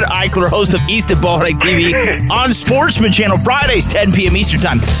Mr. Fred Eichler, host of Easton Bow Hunting TV on Sportsman Channel, Fridays, 10 p.m. Eastern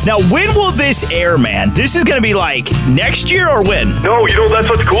Time. Now, when will this air, man? This is going to be like next year or when? No, that's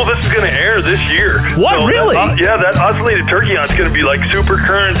what's cool. This is going to air this year. What, really? That oscillated turkey hunt's going to be like super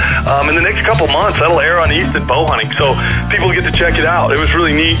current in the next couple months. That'll air on Easton Bow Hunting, so people get to check it out. It was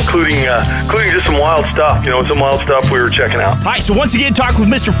really neat, including just some wild stuff. Some wild stuff we were checking out. All right, so once again, talk with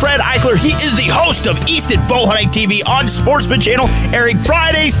Mr. Fred Eichler. He is the host of Easton Bow Hunting TV on Sportsman Channel, airing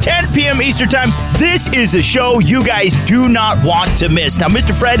Fridays, 10 p.m. Eastern Time. This is a show you guys do not want to miss. Now,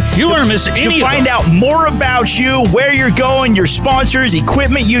 Mr. Fred, you want to miss any to find out more about you, where you're going, your sponsors,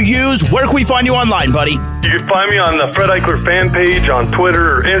 equipment you use, where can we find you online, buddy? You can find me on the Fred Eichler fan page on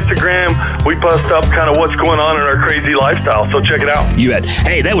Twitter or Instagram. We post up kind of what's going on in our crazy lifestyle, so check it out. You bet.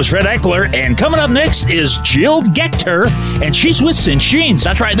 Hey, that was Fred Eichler, and coming up next is Jill Gechter, and she's with Cinch Jeans.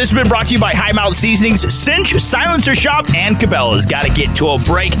 That's right. This has been brought to you by High Mount Seasonings, Cinch, Silencer Shop, and Cabela's. Got to get to a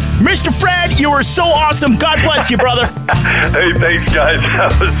break. Mr. Fred, you were so awesome. God bless you, brother. Hey, thanks, guys.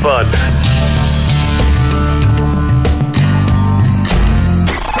 That was fun.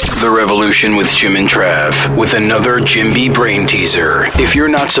 The Revolution with Jim and Trav, with another Jim B. brain teaser. If you're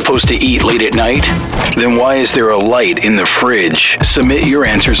not supposed to eat late at night, then why is there a light in the fridge? Submit your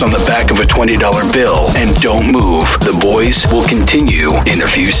answers on the back of a $20 bill, and don't move. The boys will continue in a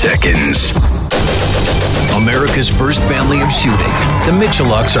few seconds. America's first family of shooting. The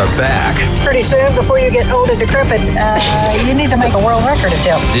Michelucks are back. Pretty soon, before you get old and decrepit, you need to make a world record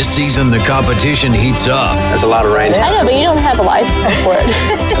attempt. This season, the competition heats up. There's a lot of rain. I know, but you don't have a license for it.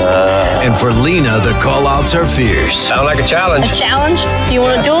 And for Lena, the call-outs are fierce. Sound like a challenge. A challenge? Do you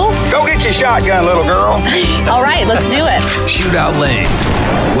want to duel? Go get your shotgun, little girl. All right, let's do it. Shootout Lane.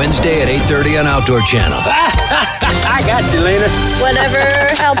 Wednesday at 8:30 on Outdoor Channel. I got you, Lena. Whatever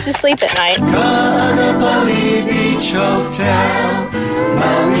helps you sleep at night.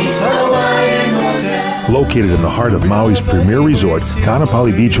 Located in the heart of Maui's premier resort,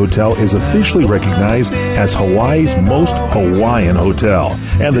 Kaanapali Beach Hotel is officially recognized as Hawaii's most Hawaiian hotel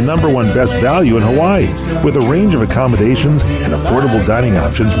and the #1 best value in Hawaii. With a range of accommodations and affordable dining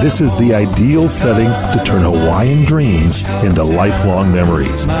options, this is the ideal setting to turn Hawaiian dreams into lifelong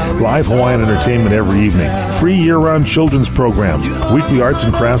memories. Live Hawaiian entertainment every evening, free year-round children's programs, weekly arts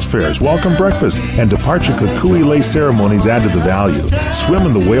and crafts fairs, welcome breakfast, and departure kukui lei ceremonies add to the value. Swim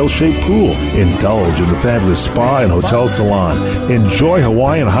in the whale-shaped pool, indulge in the fabulous spa and hotel salon. Enjoy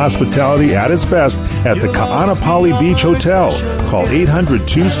Hawaiian hospitality at its best at the Kaanapali Beach Hotel. Call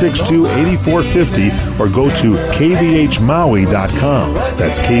 800-262-8450 or go to kbhmaui.com.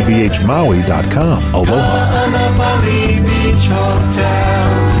 That's kbhmaui.com. Aloha. Kaanapali Beach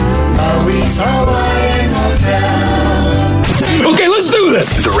Hotel, Maui's Hawaiian Hotel. Okay, let's do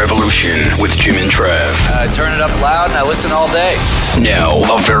this. The Revolution with Jim and Trav. Turn it up loud and I listen all day. Now,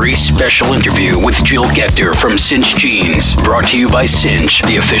 a very special interview with Jill Gechter from Cinch Jeans. Brought to you by Cinch,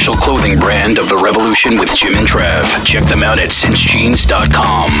 the official clothing brand of The Revolution with Jim and Trav. Check them out at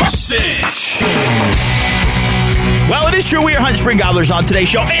cinchjeans.com. Cinch. Well, it is true we are Hunt Spring Gobblers on today's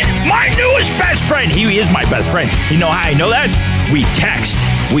show. And my newest best friend, he is my best friend. You know how I know that? We text.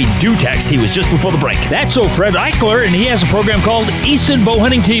 We do text. He was just before the break. That's Fred Eichler, and he has a program called Easton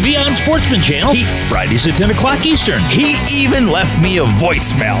Bowhunting TV on Sportsman Channel. Fridays at 10 o'clock Eastern. He even left me a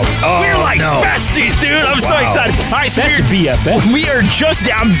voicemail. We're like besties, dude. I'm so excited. All right, so that's a BFF. We are just,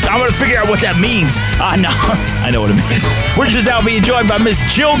 I'm going to figure out what that means. No, I know what it means. We're just now being joined by Miss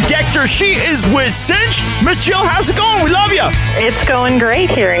Jill Gechter. She is with Cinch. Miss Jill, how's it going? We love you. It's going great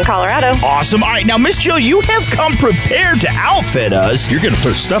here in Colorado. Awesome. All right, now, Miss Jill, you have come prepared to outfit us. You're going to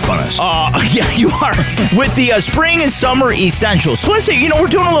put stuff on us. Yeah, you are. With the spring and summer essentials. So let's say, we're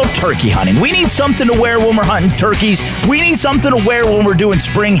doing a little turkey hunting. We need something to wear when we're hunting turkeys. We need something to wear when we're doing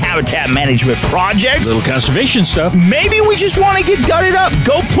spring habitat management projects. Little conservation stuff. Maybe we just want to get dudded up,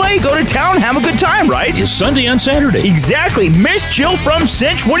 go play, go to town, have a good time, right? It's Sunday on Saturday. Exactly. Miss Jill from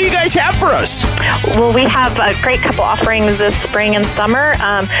Cinch, what do you guys have for us? Well, we have a great couple offerings this spring and summer.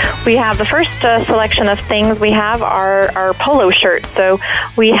 We have the first selection of things we have are our polo shirts. So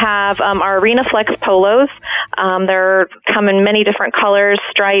we have our Arena Flex polos. They're come in many different colors,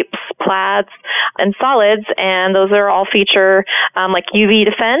 stripes, plaids, and solids, and those are all feature like UV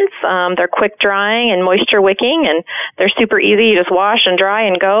defense. They're quick drying and moisture wicking, and they're super easy. You just wash and dry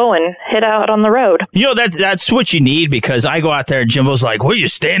and go and hit out on the road. That's what you need, because I go out there and Jimbo's like, what, are you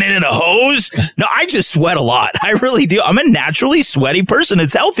standing in a hose? No, I just sweat a lot. I really do. I'm a naturally sweaty person.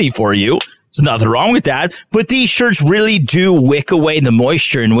 It's healthy for you. There's nothing wrong with that. But these shirts really do wick away the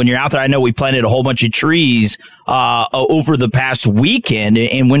moisture. And when you're out there, I know we planted a whole bunch of trees over the past weekend.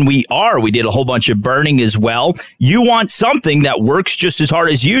 And when we did a whole bunch of burning as well. You want something that works just as hard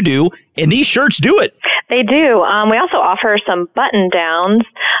as you do. And these shirts do it. They do. We also offer some button downs,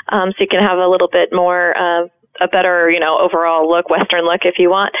 so you can have a little bit more a better, overall look, Western look if you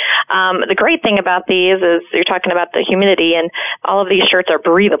want. The great thing about these is you're talking about the humidity, and all of these shirts are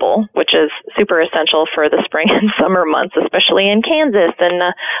breathable, which is super essential for the spring and summer months, especially in Kansas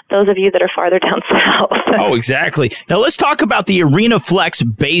and those of you that are farther down south. Oh, exactly. Now let's talk about the Arena Flex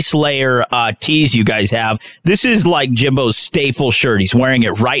base layer tees you guys have. This is like Jimbo's staple shirt. He's wearing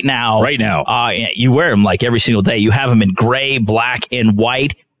it right now. You wear them like every single day. You have them in gray, black, and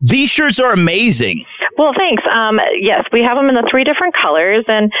white. These shirts are amazing. Well, thanks. Yes, we have them in the 3 different colors,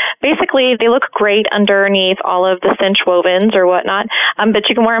 and basically they look great underneath all of the cinch wovens or whatnot, but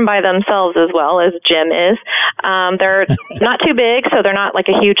you can wear them by themselves as well, as Jim is. They're not too big, so they're not like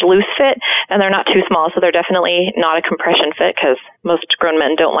a huge loose fit, and they're not too small, so they're definitely not a compression fit, because most grown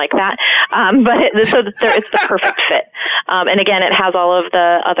men don't like that. It's the perfect fit. And again, it has all of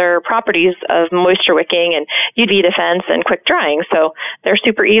the other properties of moisture wicking and UV defense and quick drying, so they're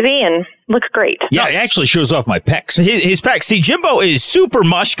super easy and look great. Yeah, actually shows off my pecs. His pecs. See, Jimbo is super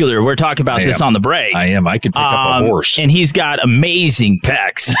muscular. We're talking about this on the break. I am. I could pick up a horse. And he's got amazing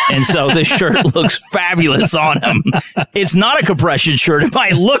pecs. And so this shirt looks fabulous on him. It's not a compression shirt. It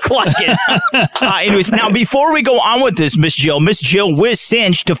might look like it. Anyways, now before we go on with this, Miss Jill with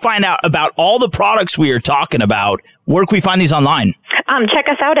Cinch, to find out about all the products we are talking about, where can we find these online? Check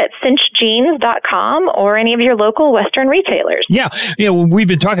us out at cinchjeans.com or any of your local Western retailers. Yeah, we've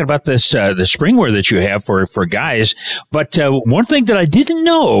been talking about this the springwear that you have for guys, but one thing that I didn't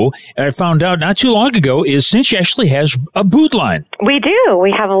know, and I found out not too long ago, is Cinch actually has a boot line. We do.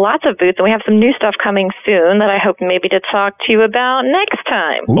 We have lots of boots, and we have some new stuff coming soon that I hope maybe to talk to you about next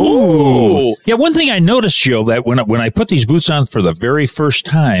time. Ooh. Yeah, one thing I noticed, Jill, that when I put these boots on for the very first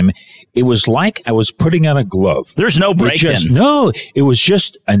time, it was like I was putting on a glove. There's no break-in. No, it was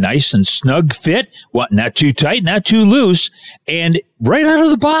just a nice and snug fit. Not too tight, not too loose, and right out of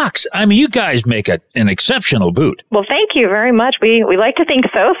the box. I mean, you guys make an exceptional boot. Well, thank you very much. We like to think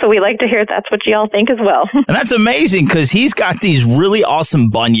so we like to hear that's what y'all think as well. And that's amazing because he's got these really awesome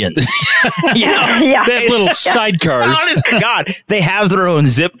bunions. Yeah. That little sidecars. Honest to God, they have their own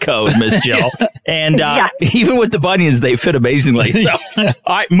zip code, Miss Jill. And even with the bunions, they fit amazingly. So, all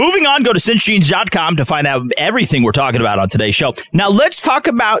right, moving on, go to cinchjeans.com to find out everything we're talking about on today's show. Now, let's talk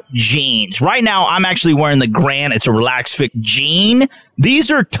about jeans. Right now, I'm actually wearing the Grand. It's a relaxed fit jean.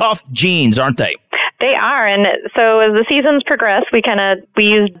 These are tough jeans, aren't they? They are, and so as the seasons progress, we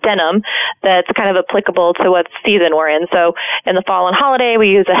use denim that's kind of applicable to what season we're in. So in the fall and holiday, we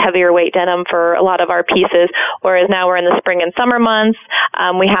use a heavier weight denim for a lot of our pieces, whereas now we're in the spring and summer months.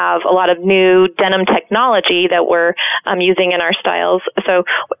 We have a lot of new denim technology that we're using in our styles. So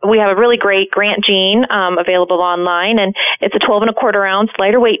we have a really great Grant jean available online, and it's a 12 1/4 ounce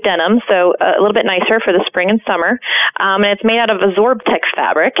lighter weight denim, so a little bit nicer for the spring and summer. And it's made out of Absorbtex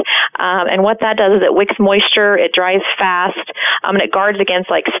fabric, and what that does is it wicks moisture, it dries fast, and it guards against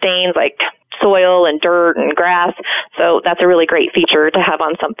like stains like soil and dirt and grass. So that's a really great feature to have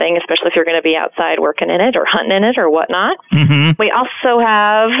on something, especially if you're going to be outside working in it or hunting in it or whatnot. Mm-hmm. We also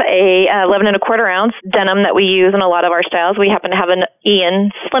have a 11 1/4 ounce denim that we use in a lot of our styles. We happen to have an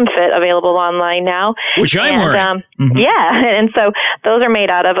Ian Slim Fit available online now. Which I'm wearing. Yeah, and so those are made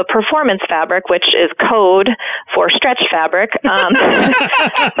out of a performance fabric, which is code for stretch fabric.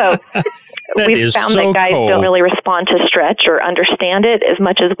 So we've found that guys don't really respond to stretch or understand it as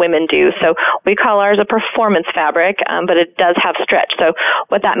much as women do. So we call ours a performance fabric, but it does have stretch. So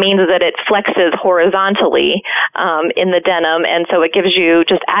what that means is that it flexes horizontally in the denim, and so it gives you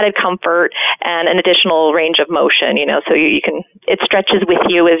just added comfort and an additional range of motion, so it stretches with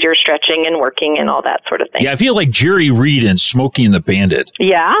you as you're stretching and working and all that sort of thing. Yeah, I feel like Jerry Reed in Smokey and the Bandit.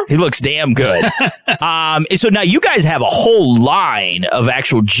 Yeah. He looks damn good. So now you guys have a whole line of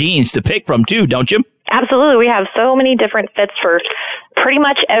actual jeans to pick from too, don't you? Absolutely. We have so many different fits for pretty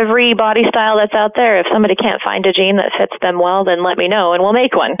much every body style that's out there. If somebody can't find a jean that fits them well, then let me know and we'll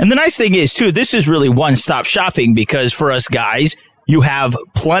make one. And the nice thing is, too, this is really one-stop shopping because for us guys, you have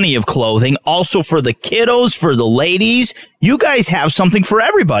plenty of clothing. Also for the kiddos, for the ladies, you guys have something for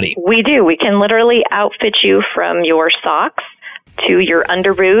everybody. We do. We can literally outfit you from your socks to your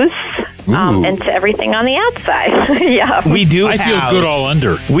underoos and to everything on the outside. Yeah. We do I feel good all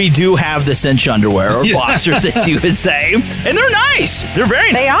under. We do have the cinch underwear, or boxers, as you would say. And they're nice. They're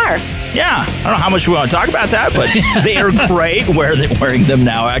very nice. They are. Yeah. I don't know how much we want to talk about that, but they are great wearing them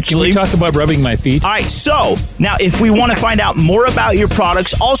now, actually. Can we talk about rubbing my feet? All right. So, now, if we want to find out more about your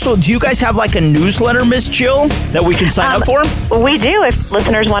products, also, do you guys have like a newsletter, Miss Jill, that we can sign up for? We do. If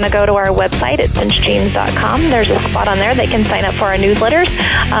listeners want to go to our website at cinchjeans.com, there's a spot on there they can sign up for our newsletters.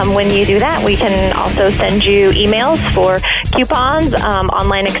 When you do that, we can also send you emails for coupons,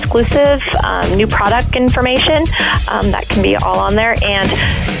 online exclusive, new product information. That can be all on there. And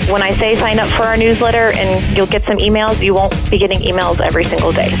when I say sign up for our newsletter and you'll get some emails, you won't be getting emails every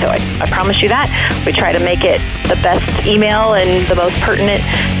single day. So I promise you that. We try to make it the best email and the most pertinent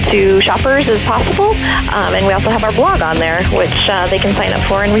to shoppers as possible. And we also have our blog on there, which they can sign up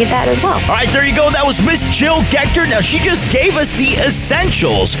for and read that as well. All right, there you go. That was Miss Jill Gechter. Now, she just gave us the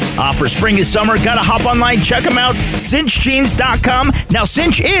essentials for spring and summer. Got to hop online, check them out, cinchjeans.com. Now,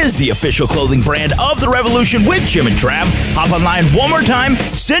 Cinch is the official clothing brand of The Revolution with Jim and Trav. Hop online one more time,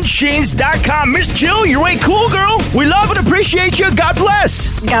 cinchjeans.com. Miss Jill, you're way cool, girl. We love and appreciate you. God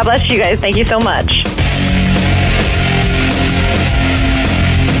bless. God bless you guys. Thank you so much.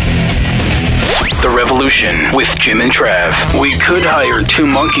 The Revolution with Jim and Trav. We could hire 2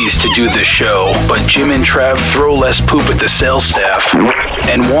 monkeys to do this show, but Jim and Trav throw less poop at the sales staff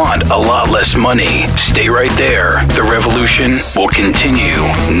and want a lot less money. Stay right there. The Revolution will continue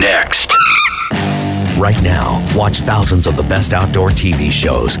next. Right now, watch thousands of the best outdoor TV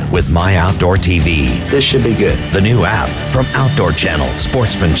shows with My Outdoor TV. This should be good. The new app from Outdoor Channel,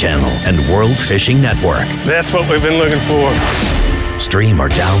 Sportsman Channel, and World Fishing Network. That's what we've been looking for. Stream or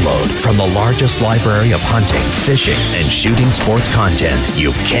download from the largest library of hunting, fishing, and shooting sports content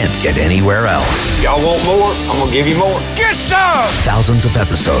you can't get anywhere else. Y'all want more? I'm going to give you more. Get some! Thousands of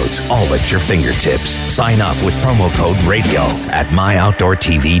episodes, all at your fingertips. Sign up with promo code RADIO at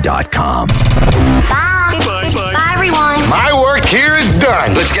myoutdoortv.com. Bye, everyone. My work here is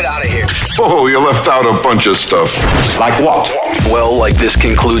done. Let's get out of here. Oh, you left out a bunch of stuff. Like what? Well, like this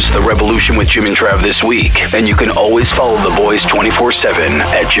concludes the revolution with Jim and Trav this week. And you can always follow the boys 24/7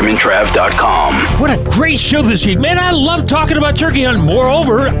 at jimandtrav.com. What a great show this week. Man, I love talking about turkey hunting.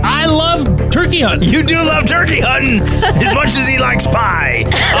 Moreover, I love turkey hunting. You do love turkey hunting as much as he likes pie.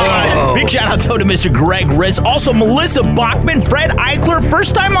 Big shout out to Mr. Greg Riss. Also, Melissa Bachman, Fred Eichler,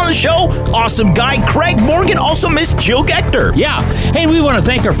 first time on the show. Awesome guy. Craig Morgan. Also, Miss Jill Gechter. Yeah. Hey, we want to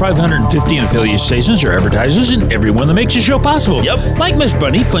thank our 515 affiliate stations, our advertisers, and everyone that makes the show possible. Yep. Like Miss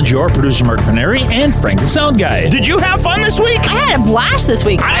Bunny, Fungior, producer Mark Paneri, and Frank the Sound Guy. Did you have fun this week? I had a blast this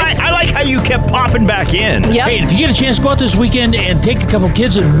week, guys. I like how you kept popping back in. Yep. Hey, if you get a chance, go out this weekend and take a couple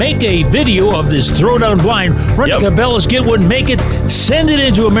kids and make a video of this throwdown blind. Run to Cabela's, get one, make it, send it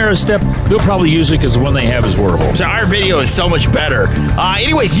into Ameristep. They'll probably use it because the one they have is horrible. So our video is so much better.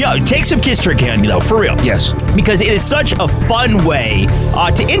 Anyways, take some kids turkey hunting, though, for real. Yes. Because it is such a fun way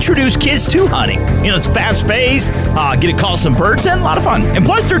to introduce kids to hunting. You know, it's fast paced, get to call some birds in, a lot of fun. And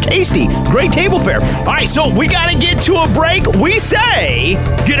plus, they're tasty. Great table fare. All right, so we got to get to a break. We say,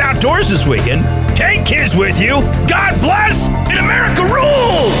 get outdoors this weekend. Take kids with you. God bless, and America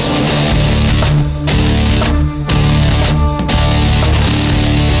rules!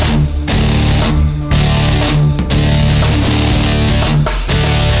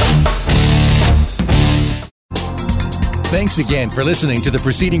 Thanks again for listening to the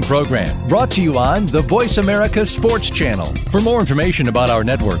preceding program, brought to you on the Voice America Sports Channel. For more information about our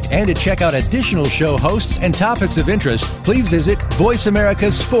network and to check out additional show hosts and topics of interest, please visit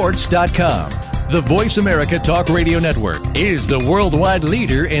voiceamericasports.com. The Voice America Talk Radio Network is the worldwide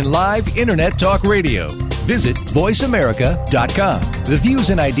leader in live Internet talk radio. Visit voiceamerica.com. The views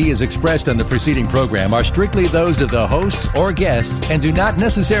and ideas expressed on the preceding program are strictly those of the hosts or guests and do not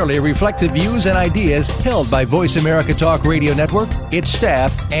necessarily reflect the views and ideas held by Voice America Talk Radio Network, its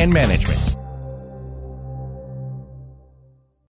staff, and management.